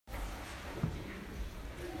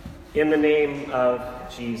In the name of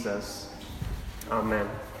Jesus. Amen.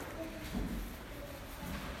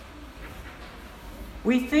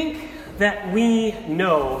 We think that we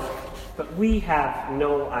know, but we have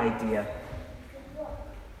no idea.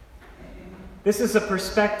 This is a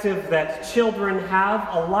perspective that children have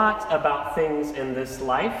a lot about things in this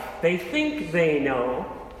life. They think they know,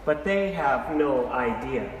 but they have no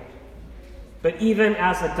idea. But even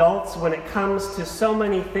as adults, when it comes to so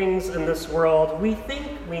many things in this world, we think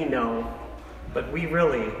we know, but we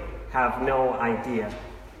really have no idea.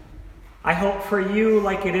 I hope for you,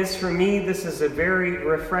 like it is for me, this is a very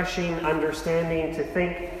refreshing understanding to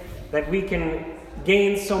think that we can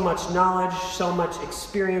gain so much knowledge, so much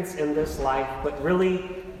experience in this life, but really,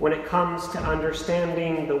 when it comes to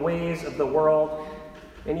understanding the ways of the world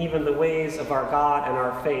and even the ways of our God and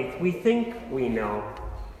our faith, we think we know,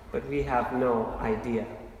 but we have no idea.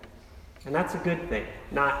 And that's a good thing.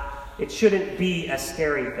 It shouldn't be a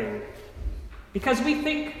scary thing. Because we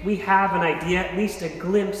think we have an idea, at least a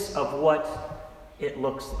glimpse of what it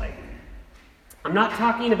looks like. I'm not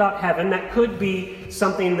talking about heaven. That could be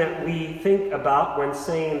something that we think about when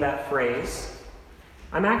saying that phrase.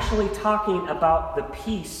 I'm actually talking about the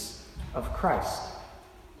peace of Christ.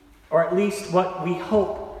 Or at least what we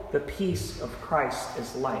hope the peace of Christ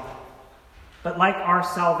is like. But like our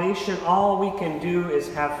salvation, all we can do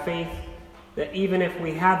is have faith that even if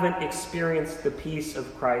we haven't experienced the peace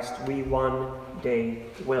of Christ, we one day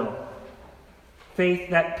will. Faith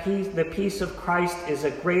that the peace of Christ is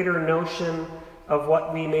a greater notion of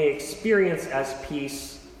what we may experience as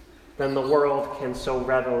peace than the world can so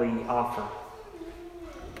readily offer.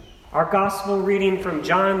 Our gospel reading from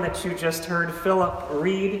John that you just heard Philip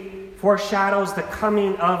read foreshadows the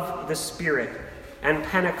coming of the Spirit and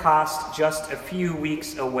Pentecost just a few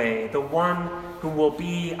weeks away, the one who will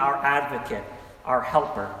be our advocate, our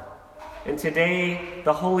helper. And today,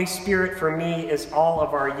 the Holy Spirit for me is all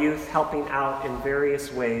of our youth helping out in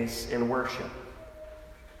various ways in worship.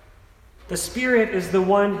 The Spirit is the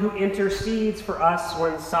one who intercedes for us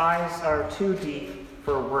when sighs are too deep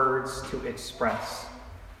for words to express.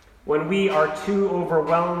 When we are too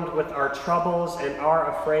overwhelmed with our troubles and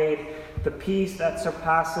are afraid, the peace that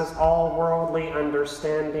surpasses all worldly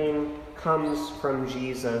understanding comes from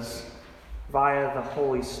Jesus via the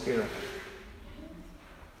Holy Spirit.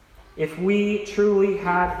 If we truly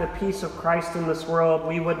had the peace of Christ in this world,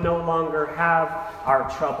 we would no longer have our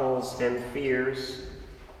troubles and fears.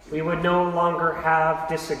 We would no longer have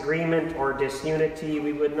disagreement or disunity.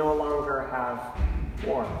 We would no longer have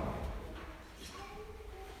war.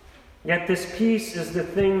 Yet this peace is the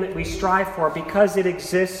thing that we strive for because it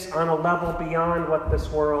exists on a level beyond what this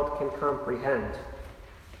world can comprehend.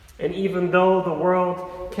 And even though the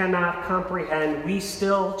world cannot comprehend, we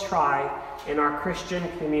still try in our Christian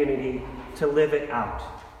community to live it out.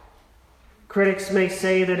 Critics may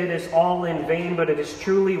say that it is all in vain, but it is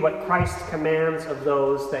truly what Christ commands of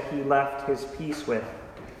those that he left his peace with,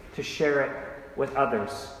 to share it with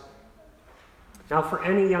others. Now, for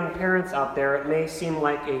any young parents out there, it may seem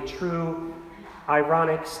like a true,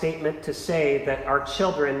 ironic statement to say that our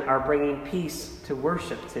children are bringing peace to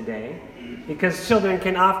worship today, because children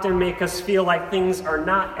can often make us feel like things are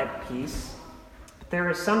not at peace. But there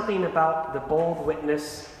is something about the bold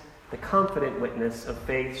witness, the confident witness of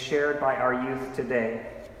faith shared by our youth today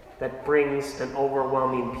that brings an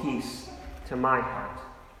overwhelming peace to my heart.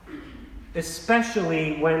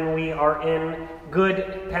 Especially when we are in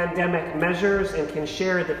good pandemic measures and can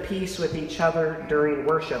share the peace with each other during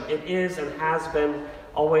worship. It is and has been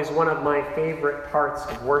always one of my favorite parts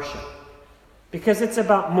of worship, because it's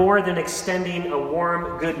about more than extending a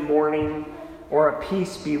warm good morning or a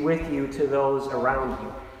peace be with you to those around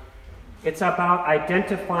you. It's about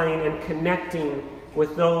identifying and connecting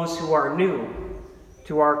with those who are new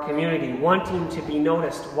to our community, wanting to be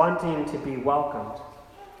noticed, wanting to be welcomed.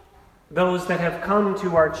 Those that have come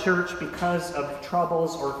to our church because of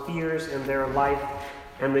troubles or fears in their life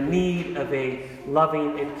and the need of a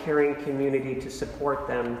loving and caring community to support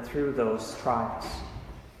them through those trials.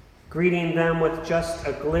 Greeting them with just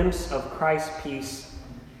a glimpse of Christ's peace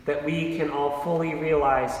that we can all fully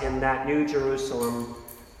realize in that New Jerusalem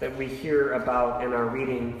that we hear about in our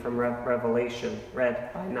reading from Revelation,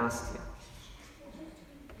 read by Nastia.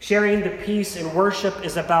 Sharing the peace in worship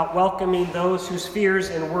is about welcoming those whose fears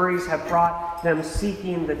and worries have brought them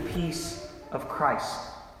seeking the peace of Christ.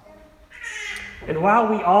 And while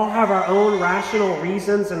we all have our own rational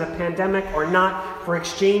reasons in a pandemic or not for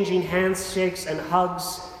exchanging handshakes and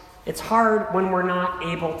hugs, it's hard when we're not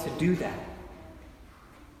able to do that.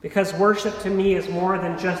 Because worship to me is more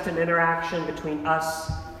than just an interaction between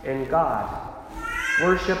us and God.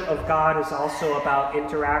 Worship of God is also about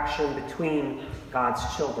interaction between God's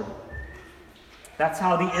children. That's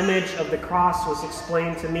how the image of the cross was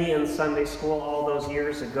explained to me in Sunday school all those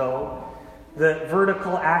years ago. The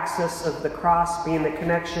vertical axis of the cross being the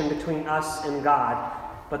connection between us and God,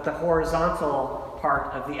 but the horizontal part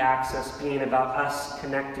of the axis being about us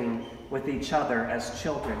connecting with each other as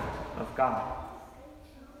children of God.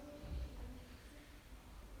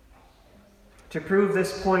 To prove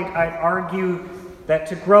this point, I'd argue that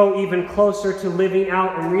to grow even closer to living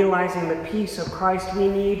out and realizing the peace of Christ we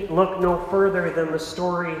need, look no further than the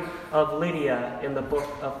story of Lydia in the book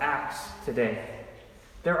of Acts today.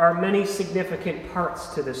 There are many significant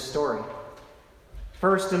parts to this story.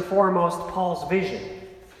 First and foremost, Paul's vision.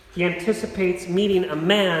 He anticipates meeting a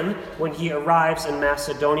man when he arrives in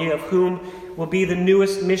Macedonia, of whom will be the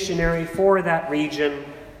newest missionary for that region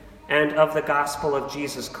and of the gospel of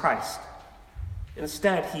Jesus Christ.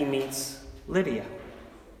 Instead, he meets Lydia,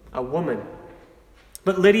 a woman.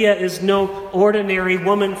 But Lydia is no ordinary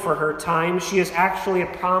woman for her time. She is actually a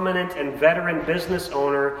prominent and veteran business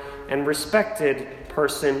owner and respected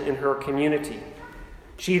person in her community.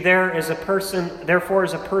 She therefore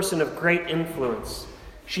is a person of great influence.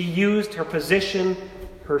 She used her position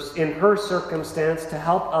in her circumstance to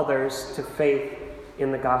help others to faith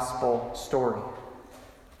in the gospel story.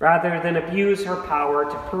 Rather than abuse her power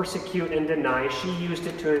to persecute and deny, she used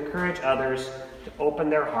it to encourage others to open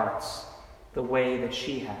their hearts the way that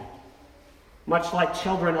she had. Much like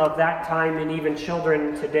children of that time and even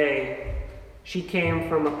children today, she came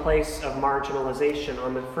from a place of marginalization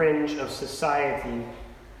on the fringe of society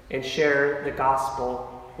and shared the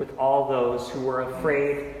gospel with all those who were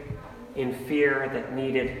afraid, in fear, that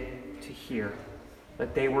needed to hear,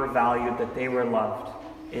 that they were valued, that they were loved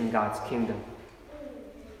in God's kingdom.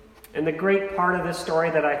 And the great part of this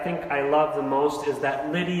story that I think I love the most is that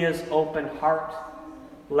Lydia's open heart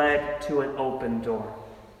led to an open door.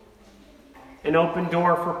 An open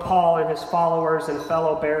door for Paul and his followers and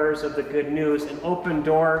fellow bearers of the good news. An open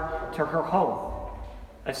door to her home.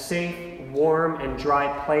 A safe, warm, and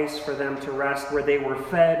dry place for them to rest, where they were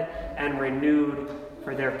fed and renewed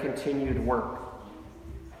for their continued work.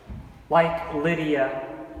 Like Lydia,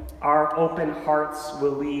 our open hearts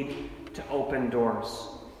will lead to open doors.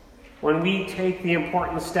 When we take the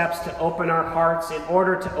important steps to open our hearts in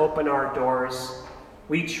order to open our doors,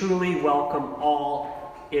 we truly welcome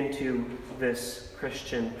all into this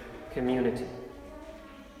Christian community.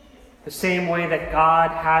 The same way that God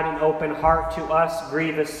had an open heart to us,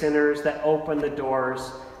 grievous sinners, that opened the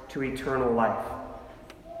doors to eternal life.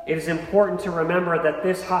 It is important to remember that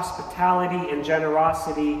this hospitality and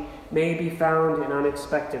generosity may be found in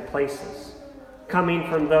unexpected places, coming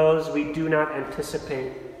from those we do not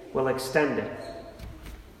anticipate will extend it.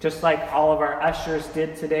 Just like all of our ushers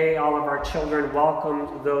did today, all of our children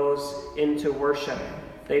welcomed those into worship.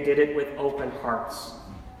 They did it with open hearts.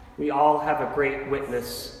 We all have a great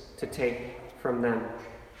witness to take from them.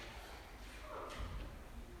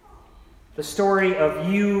 The story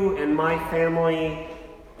of you and my family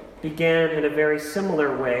began in a very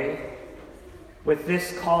similar way, with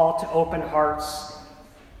this call to open hearts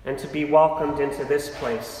and to be welcomed into this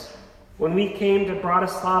place. When we came to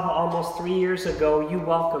Bratislava almost 3 years ago, you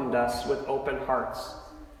welcomed us with open hearts,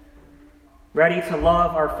 ready to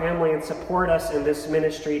love our family and support us in this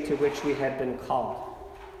ministry to which we had been called.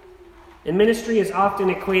 And ministry is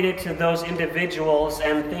often equated to those individuals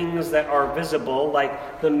and things that are visible,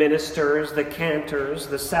 like the ministers, the cantors,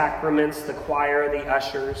 the sacraments, the choir, the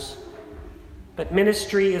ushers. But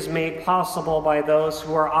ministry is made possible by those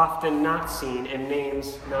who are often not seen and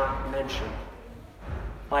names not mentioned,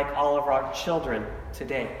 like all of our children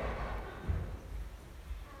today.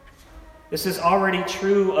 This is already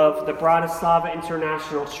true of the Bratislava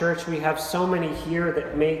International Church. We have so many here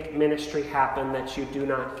that make ministry happen that you do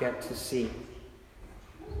not get to see.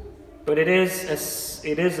 But it is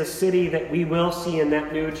a city that we will see in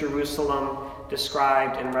that New Jerusalem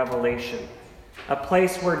described in Revelation. A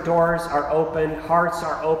place where doors are open, hearts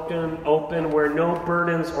are open, where no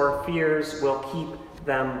burdens or fears will keep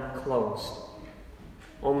them closed.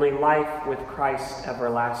 Only life with Christ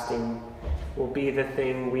everlasting will be the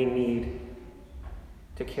thing we need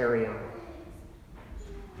to carry on.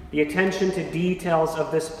 The attention to details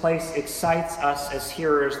of this place excites us as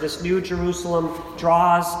hearers. This New Jerusalem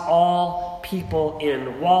draws all people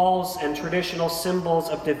in. Walls and traditional symbols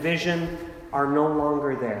of division are no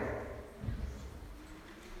longer there.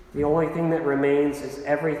 The only thing that remains is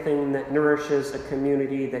everything that nourishes a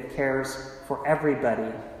community that cares for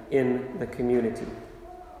everybody in the community.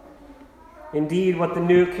 Indeed, what the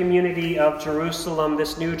new community of Jerusalem,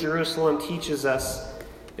 this New Jerusalem, teaches us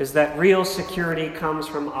is that real security comes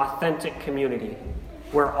from authentic community,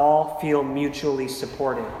 where all feel mutually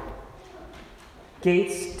supported.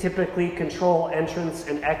 Gates typically control entrance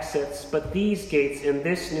and exits, but these gates in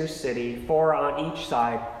this new city, 4 on each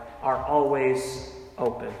side, are always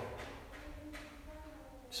open.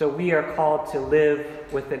 So we are called to live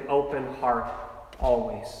with an open heart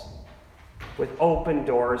always, with open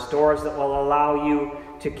doors that will allow you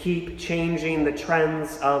to keep changing the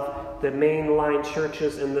trends of the mainline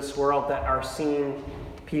churches in this world that are seeing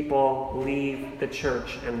people leave the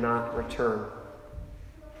church and not return.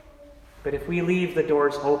 But if we leave the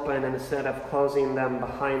doors open instead of closing them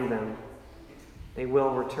behind them, they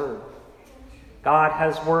will return. God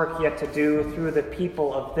has work yet to do through the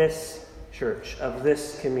people of this church, of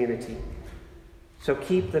this community. So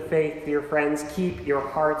keep the faith, dear friends. Keep your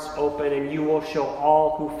hearts open, and you will show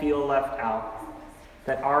all who feel left out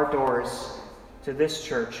that our doors to this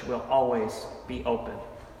church will always be open.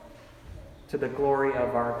 To the glory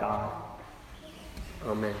of our God.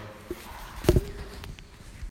 Amen.